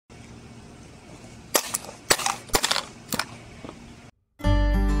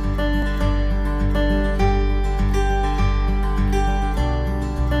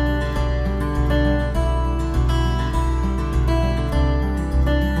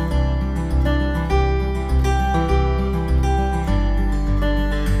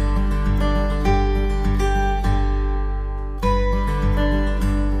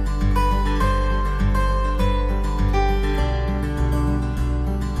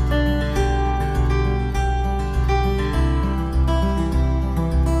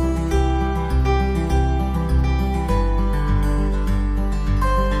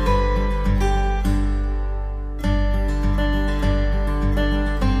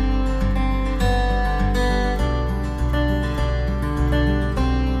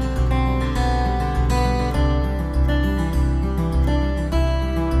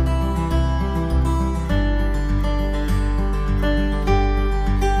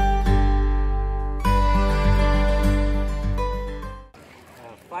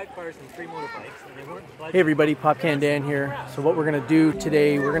cars and 3 motorbikes, and they weren't budgeting. Hey everybody, Popcan Dan here. So what we're gonna do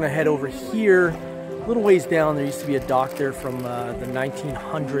today, we're gonna head over here, a little ways down. There used to be a dock there from the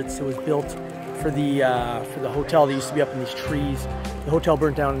 1900s. It was built for the hotel. They used to be up in these trees. The hotel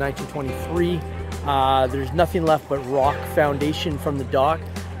burnt down in 1923. There's nothing left but rock foundation from the dock.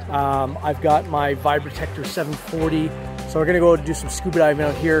 I've got my Vibrotector 740, so we're gonna go do some scuba diving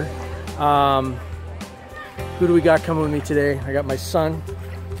out here. Who do we got coming with me today? I got my son.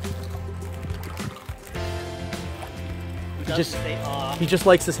 He just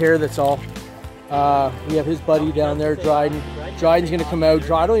likes his hair, that's all. We have his buddy down there, Dryden. Dryden's gonna come out.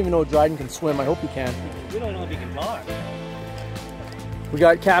 I don't even know if Dryden can swim. I hope he can. We don't know if he can talk. We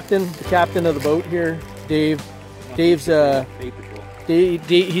got the captain of the boat here, Dave. Dave's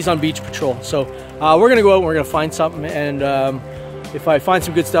he's on beach patrol. So we're gonna go out and we're gonna find something, and if I find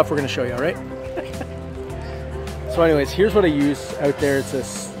some good stuff, we're gonna show you, all right? So anyways, here's what I use out there. It's a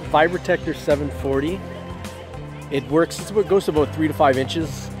Vibrotector 740. It works, it goes to about 3 to 5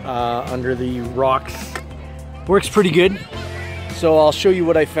 inches under the rocks. Works pretty good. So I'll show you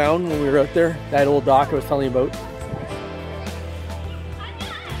what I found when we were out there, that old dock I was telling you about.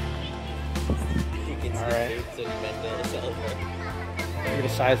 Alright. Look at the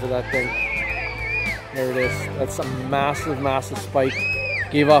size of that thing. There it is. That's a massive, massive spike.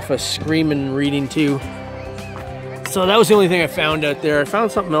 Gave off a screaming reading too. So that was the only thing I found out there. I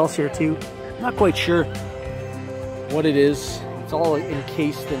found something else here too. Not quite sure what it is. It's all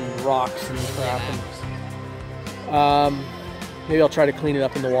encased in rocks and crap. And, maybe I'll try to clean it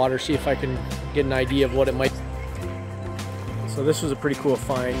up in the water, see if I can get an idea of what it might. So this was a pretty cool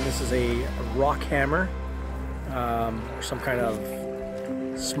find. This is a rock hammer, or some kind of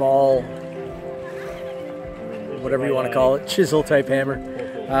small, whatever you want to call it, chisel type hammer.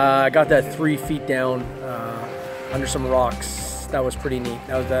 I got that 3 feet down under some rocks. That was pretty neat.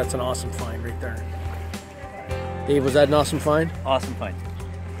 That's an awesome find right there. Dave, was that an awesome find? Awesome find.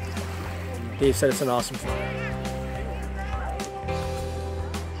 Dave said it's an awesome find.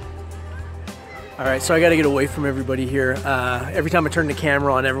 All right, so I got to get away from everybody here. Every time I turn the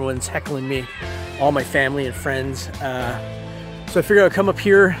camera on, everyone's heckling me, all my family and friends. So I figured I'd come up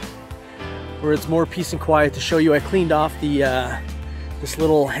here where it's more peace and quiet to show you. I cleaned off the this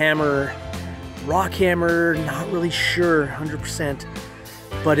little hammer, rock hammer, not really sure 100%,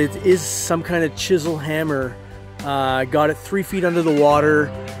 but it is some kind of chisel hammer. I got it 3 feet under the water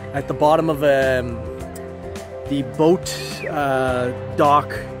at the bottom of the boat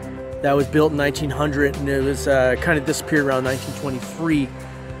dock that was built in 1900, and it was kind of disappeared around 1923.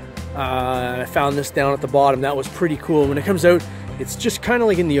 I found this down at the bottom. That was pretty cool. When it comes out, it's just kind of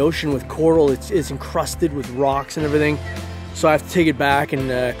like in the ocean with coral. It's encrusted with rocks and everything. So I have to take it back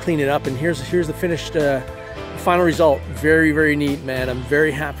and clean it up. And here's the finished final result. Very, very neat, man. I'm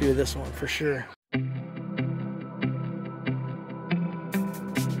very happy with this one for sure.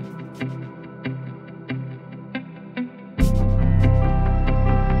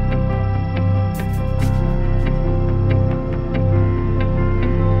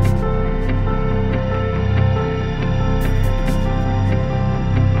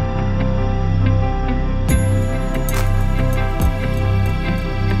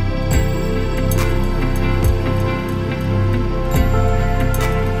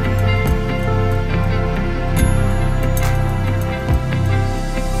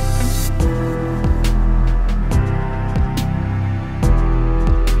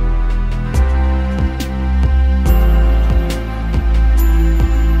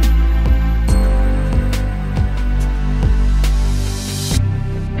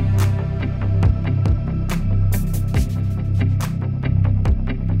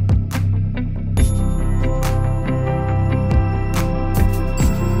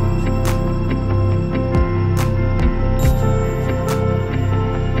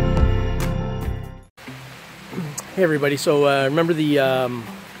 Hey everybody, so remember the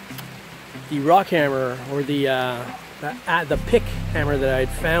rock hammer, or the pick hammer that I had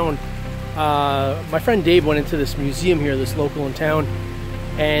found? My friend Dave went into this museum here, this local in town,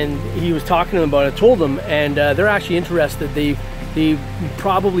 and he was talking to them about it. I told them, and they're actually interested. They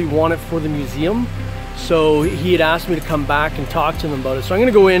probably want it for the museum, so he had asked me to come back and talk to them about it. So I'm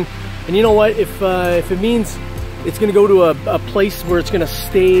gonna go in, and you know what, if it means it's gonna go to a place where it's gonna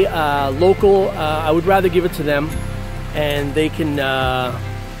stay local, I would rather give it to them, and they can,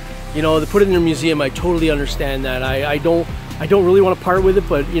 you know, they put it in their museum. I totally understand that. I don't really want to part with it,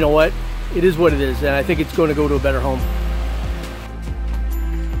 but you know what? It is what it is, and I think it's going to go to a better home.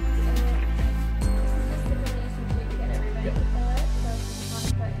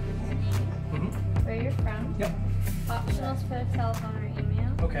 Where you're from. Yep. Optionals for a telephone or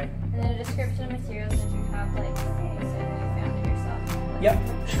email. Okay. And then a description of materials if you have like say you found it yourself. Like, Yep,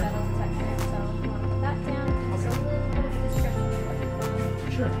 with sure. metals, texture. So if you want to put that down, just a little bit of a description of what you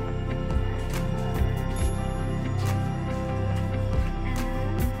found. Sure.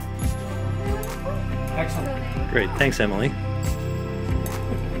 Excellent. Great. Thanks, Emily.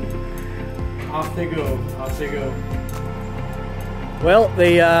 Off they go. Off they go. Well,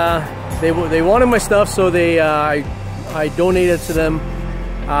 they wanted my stuff, so I donated to them.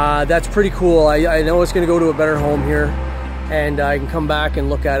 That's pretty cool. I know it's going to go to a better home here, and I can come back and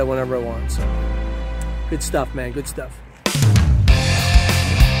look at it whenever I want. So, good stuff, man. Good stuff.